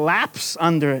going to collapse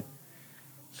under it.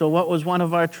 So what was one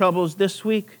of our troubles this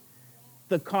week?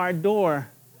 The car door.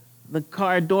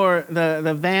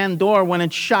 The van door when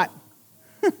it's shut.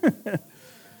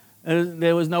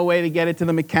 There was no way to get it to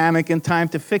the mechanic in time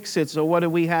to fix it. So what do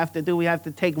we have to do? We have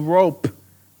to take rope.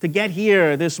 To get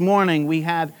here this morning, we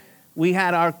had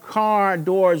our car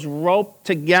doors roped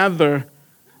together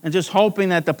and just hoping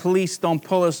that the police don't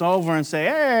pull us over and say,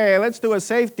 hey, let's do a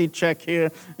safety check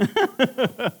here.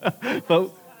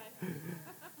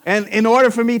 And in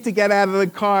order for me to get out of the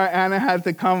car, Anna had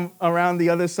to come around the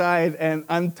other side and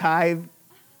untie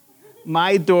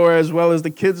my door as well as the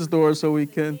kids' door so we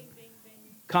can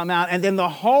come out. And then the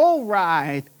whole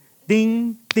ride,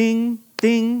 ding, ding,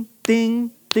 ding,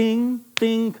 ding, ding,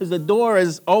 ding, because the door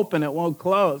is open, it won't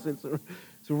close. It's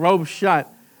roped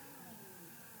shut.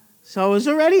 So it was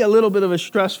already a little bit of a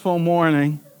stressful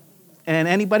morning. And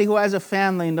anybody who has a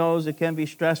family knows it can be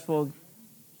stressful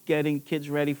getting kids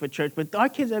ready for church. But our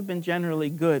kids have been generally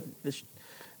good. It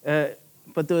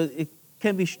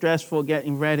can be stressful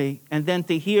getting ready. And then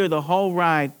to hear the whole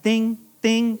ride, ding,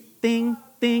 ding, ding,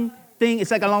 ding, ding.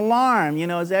 It's like an alarm,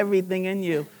 it's everything in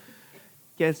you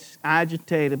gets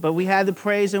agitated. But we had the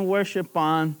praise and worship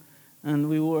on, and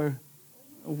we were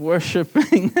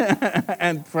worshiping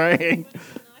and praying.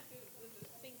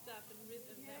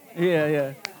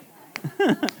 Yeah.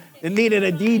 It needed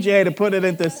a DJ to put it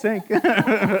into sync.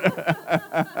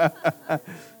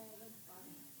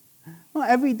 Well,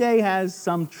 every day has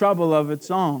some trouble of its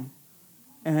own,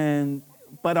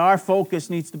 but our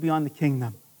focus needs to be on the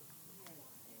kingdom.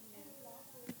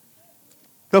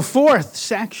 The fourth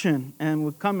section, and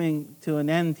we're coming to an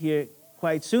end here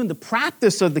quite soon, the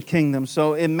practice of the kingdom.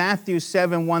 So in Matthew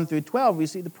 7, 1 through 12, we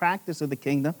see the practice of the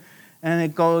kingdom. And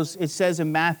it says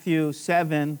in Matthew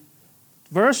 7,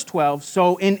 verse 12,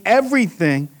 so in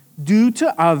everything, do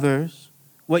to others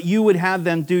what you would have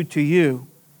them do to you.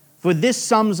 For this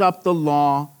sums up the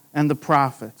law and the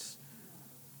prophets.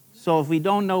 So if we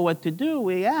don't know what to do,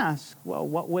 we ask, well,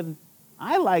 what would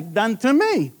I like done to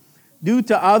me? Do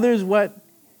to others what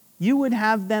you would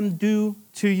have them do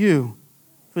to you.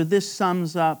 For this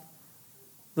sums up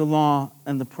the law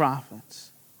and the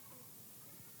prophets.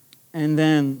 And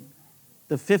then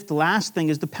the fifth last thing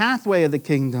is the pathway of the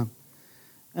kingdom.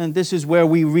 And this is where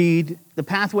we read, the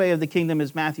pathway of the kingdom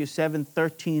is Matthew 7,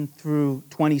 13 through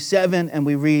 27. And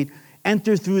we read,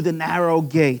 enter through the narrow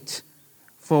gate.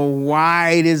 For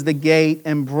wide is the gate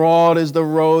and broad is the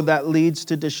road that leads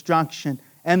to destruction.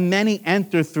 And many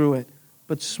enter through it.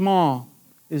 But small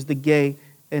is the gate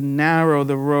and narrow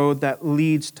the road that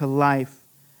leads to life,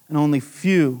 and only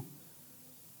few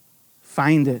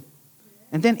find it.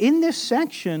 And then in this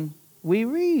section, we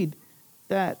read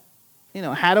that,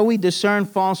 how do we discern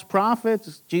false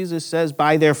prophets? Jesus says,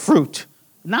 by their fruit,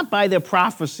 not by their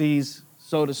prophecies,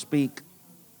 so to speak.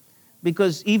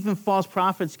 Because even false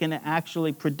prophets can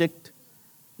actually predict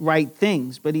right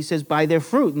things. But he says, by their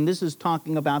fruit. And this is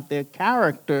talking about their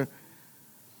character.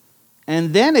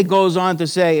 And then it goes on to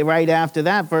say, right after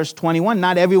that, verse 21,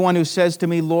 not everyone who says to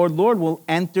me, Lord, Lord, will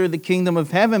enter the kingdom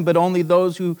of heaven, but only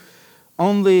the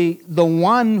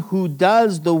one who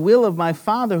does the will of my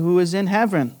Father who is in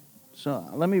heaven. So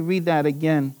let me read that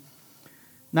again.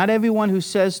 Not everyone who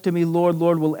says to me, Lord,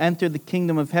 Lord, will enter the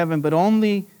kingdom of heaven, but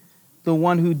only the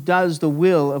one who does the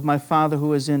will of my Father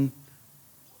who is in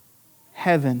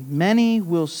heaven. Many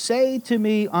will say to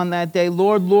me on that day,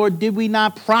 Lord, Lord, did we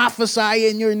not prophesy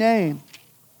in your name?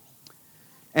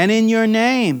 And in your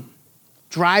name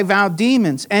drive out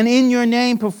demons, and in your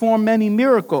name perform many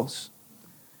miracles?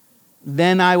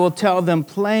 Then I will tell them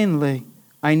plainly,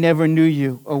 I never knew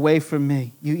you. Away from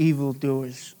me, you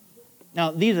evildoers.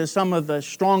 Now, these are some of the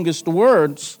strongest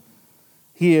words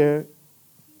here.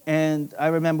 And I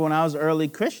remember when I was an early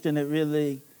Christian, it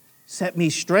really set me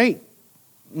straight.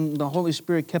 The Holy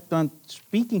Spirit kept on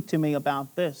speaking to me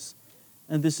about this.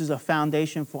 And this is a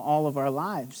foundation for all of our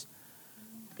lives.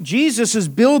 Jesus is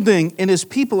building in his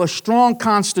people a strong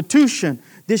constitution.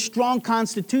 This strong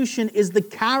constitution is the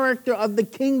character of the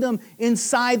kingdom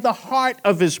inside the heart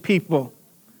of his people.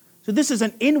 So this is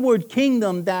an inward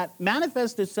kingdom that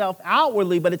manifests itself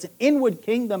outwardly, but it's an inward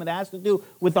kingdom. It has to do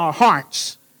with our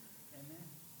hearts.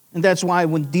 And that's why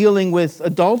when dealing with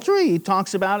adultery, he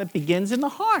talks about it begins in the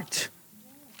heart.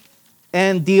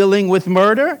 And dealing with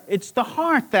murder, it's the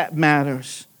heart that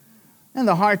matters. And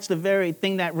the heart's the very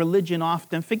thing that religion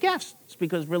often forgets. It's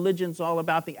because religion's all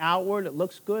about the outward. It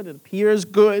looks good. It appears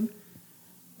good.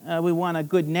 We want a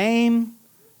good name.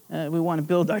 We want to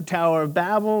build our Tower of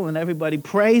Babel and everybody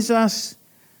praise us.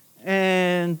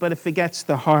 But it forgets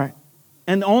the heart.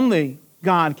 And only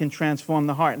God can transform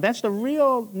the heart. That's the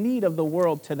real need of the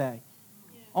world today.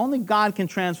 Only God can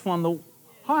transform the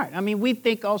heart. I mean, we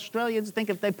think, Australians think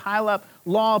if they pile up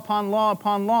law upon law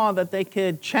upon law that they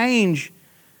could change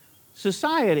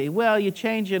society. Well, you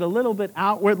change it a little bit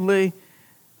outwardly,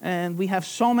 and we have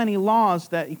so many laws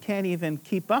that you can't even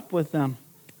keep up with them.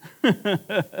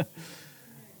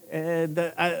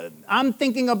 I'm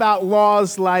thinking about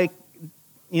laws like,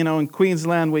 in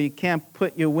Queensland where you can't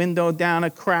put your window down a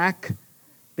crack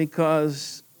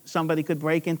because somebody could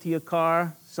break into your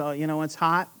car. So, it's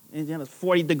hot, it's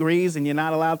 40 degrees, and you're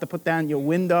not allowed to put down your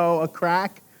window a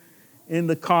crack in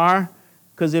the car,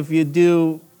 because if you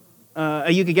do,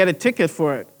 you could get a ticket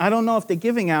for it. I don't know if they're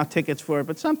giving out tickets for it,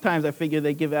 but sometimes I figure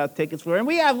they give out tickets for it. And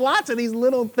we have lots of these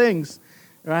little things,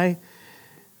 right?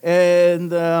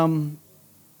 And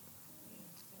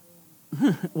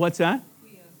what's that?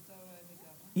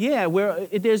 Yeah,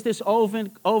 there's this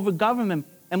over government.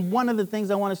 And one of the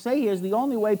things I want to say here is the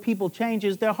only way people change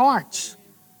is their hearts.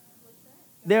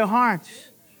 Their hearts.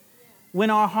 When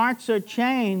our hearts are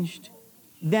changed,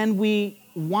 then we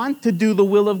want to do the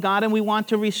will of God and we want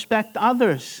to respect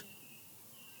others.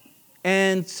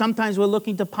 And sometimes we're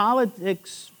looking to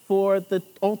politics for the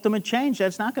ultimate change.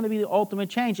 That's not going to be the ultimate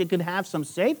change. It could have some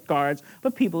safeguards,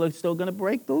 but people are still going to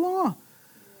break the law.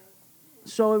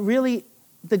 So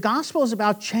the gospel is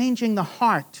about changing the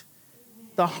heart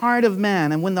of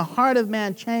man. And when the heart of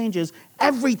man changes,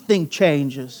 everything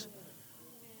changes.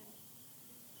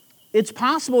 It's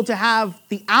possible to have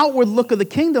the outward look of the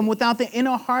kingdom without the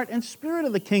inner heart and spirit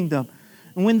of the kingdom.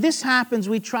 And when this happens,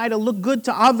 we try to look good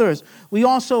to others. We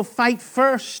also fight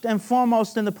first and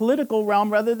foremost in the political realm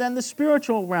rather than the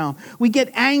spiritual realm. We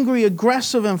get angry,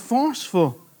 aggressive, and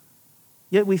forceful.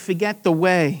 Yet we forget the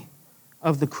way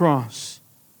of the cross.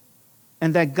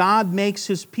 And that God makes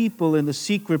his people in the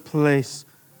secret place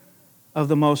of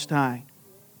the Most High.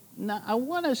 Now, I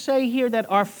want to say here that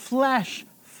our flesh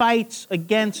fights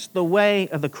against the way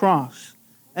of the cross.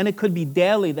 And it could be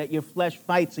daily that your flesh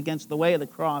fights against the way of the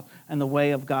cross and the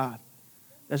way of God.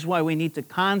 That's why we need to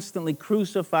constantly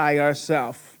crucify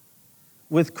ourselves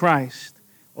with Christ,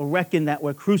 or reckon that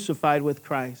we're crucified with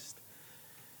Christ.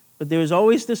 But there's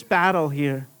always this battle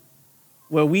here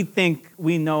where we think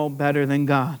we know better than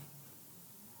God.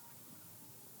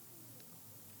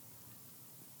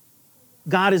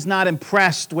 God is not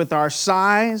impressed with our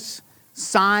size,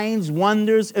 signs,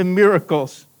 wonders, and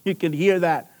miracles. You can hear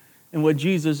that in what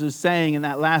Jesus is saying in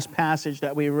that last passage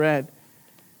that we read.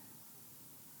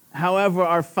 However,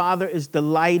 our Father is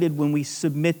delighted when we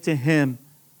submit to him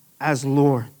as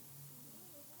Lord.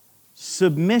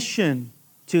 Submission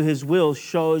to his will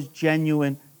shows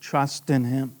genuine trust in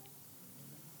him.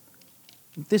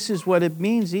 This is what it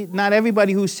means. Not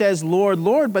everybody who says, Lord,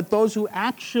 Lord, but those who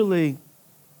actually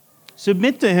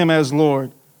submit to him as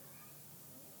Lord,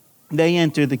 they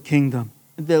enter the kingdom.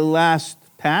 The last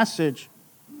passage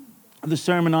of the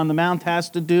Sermon on the Mount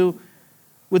has to do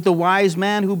with the wise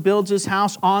man who builds his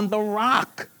house on the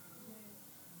rock.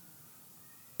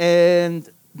 And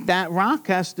that rock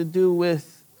has to do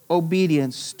with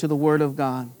obedience to the Word of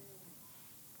God.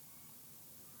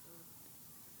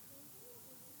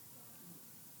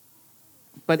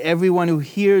 But everyone who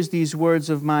hears these words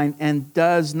of mine and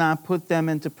does not put them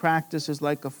into practice is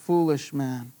like a foolish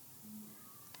man.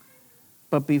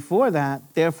 But before that,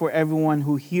 therefore, everyone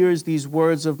who hears these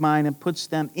words of mine and puts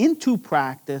them into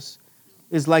practice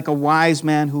is like a wise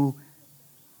man who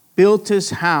built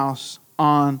his house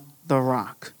on the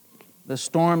rock. The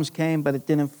storms came, but it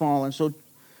didn't fall. And so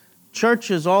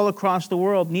churches all across the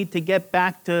world need to get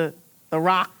back to the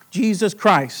rock, Jesus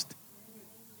Christ.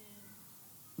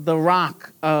 The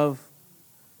rock of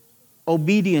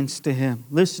obedience to him,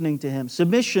 listening to him,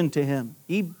 submission to him.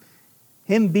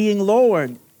 Him being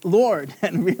Lord,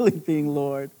 and really being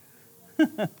Lord.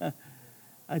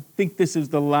 I think this is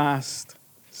the last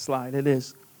slide. It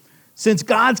is. Since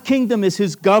God's kingdom is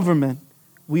his government,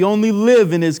 we only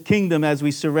live in his kingdom as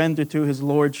we surrender to his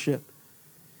lordship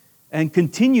and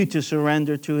continue to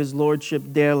surrender to his lordship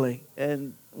daily.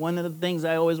 And one of the things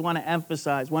I always want to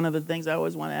emphasize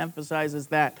is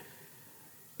that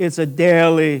it's a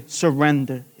daily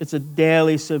surrender. It's a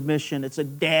daily submission. It's a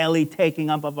daily taking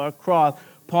up of our cross.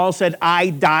 Paul said, I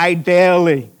die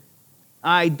daily.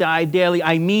 I die daily.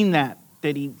 I mean that.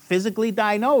 Did he physically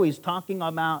die? No, he's talking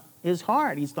about his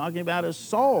heart. He's talking about his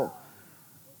soul.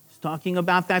 He's talking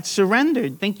about that surrender.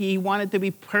 Think he wanted to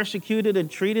be persecuted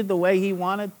and treated the way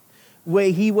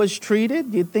he was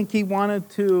treated? Do you think he wanted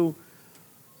to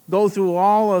go through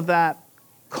all of that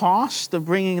cost of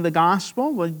bringing the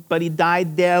gospel? But he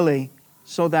died daily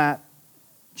so that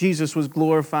Jesus was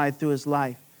glorified through his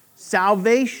life.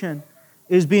 Salvation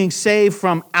is being saved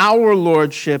from our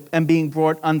lordship and being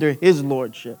brought under his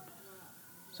lordship.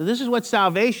 So this is what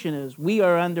salvation is. We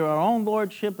are under our own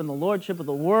lordship and the lordship of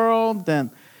the world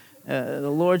and the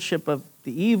lordship of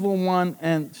the evil one.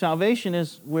 And salvation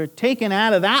is we're taken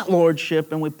out of that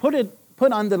lordship and we put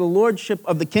under the lordship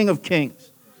of the King of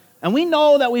Kings. And we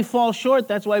know that we fall short.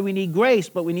 That's why we need grace,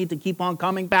 but we need to keep on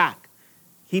coming back.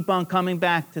 Keep on coming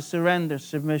back to surrender,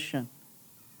 submission.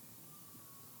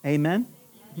 Amen?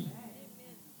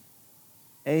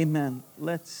 Amen.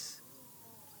 Let's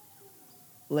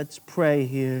pray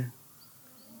here.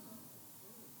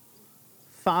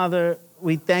 Father,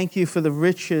 we thank you for the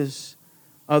riches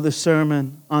of the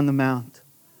Sermon on the Mount.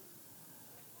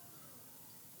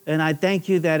 And I thank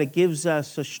you that it gives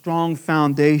us a strong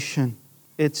foundation.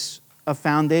 It's a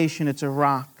foundation, it's a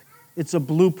rock, it's a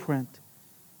blueprint,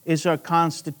 it's our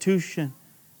constitution.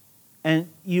 And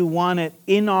you want it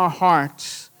in our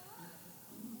hearts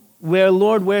where,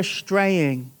 Lord, we're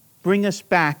straying. Bring us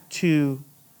back to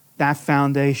that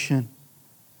foundation.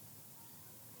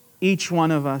 Each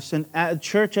one of us, and a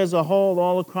church as a whole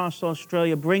all across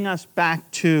Australia, bring us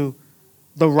back to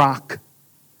the rock.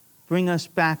 Bring us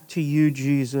back to you,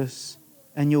 Jesus,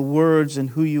 and your words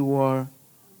and who you are.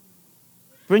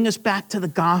 Bring us back to the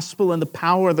gospel and the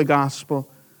power of the gospel.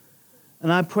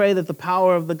 And I pray that the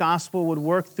power of the gospel would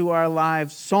work through our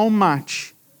lives so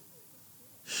much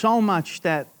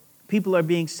that people are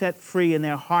being set free and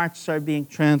their hearts are being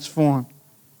transformed.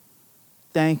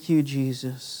 Thank you,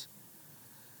 Jesus.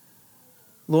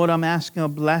 Lord, I'm asking a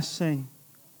blessing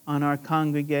on our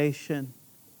congregation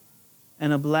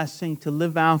and a blessing to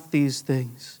live out these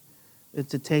things and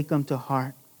to take them to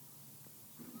heart.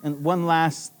 And one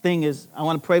last thing is I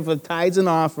want to pray for the tithes and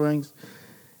offerings.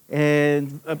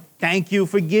 And thank you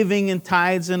for giving in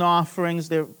tithes and offerings.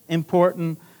 They're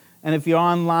important. And if you're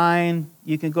online,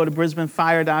 you can go to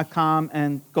brisbanefire.com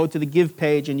and go to the give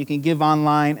page and you can give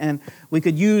online. And we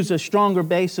could use a stronger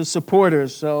base of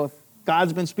supporters. So if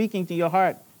God's been speaking to your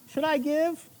heart, should I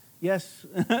give? Yes,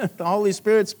 the Holy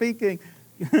Spirit's speaking.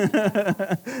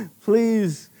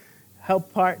 Please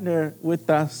help partner with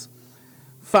us.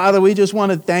 Father, we just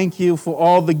want to thank you for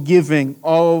all the giving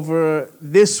over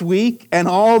this week and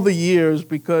all the years,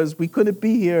 because we couldn't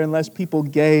be here unless people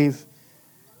gave.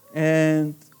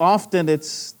 And often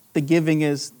it's the giving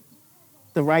is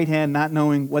the right hand not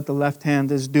knowing what the left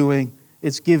hand is doing.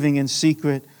 It's giving in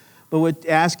secret. But we're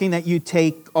asking that you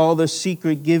take all the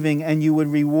secret giving and you would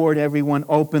reward everyone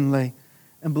openly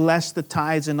and bless the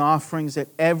tithes and offerings, that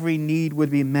every need would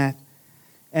be met.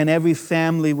 and every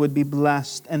family would be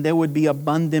blessed, and there would be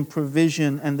abundant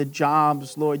provision, and the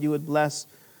jobs, Lord, you would bless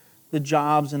the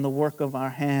jobs and the work of our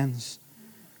hands.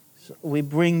 So we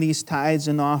bring these tithes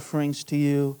and offerings to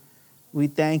you. We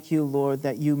thank you, Lord,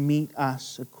 that you meet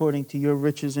us according to your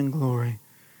riches and glory.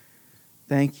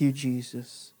 Thank you,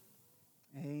 Jesus.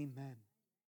 Amen.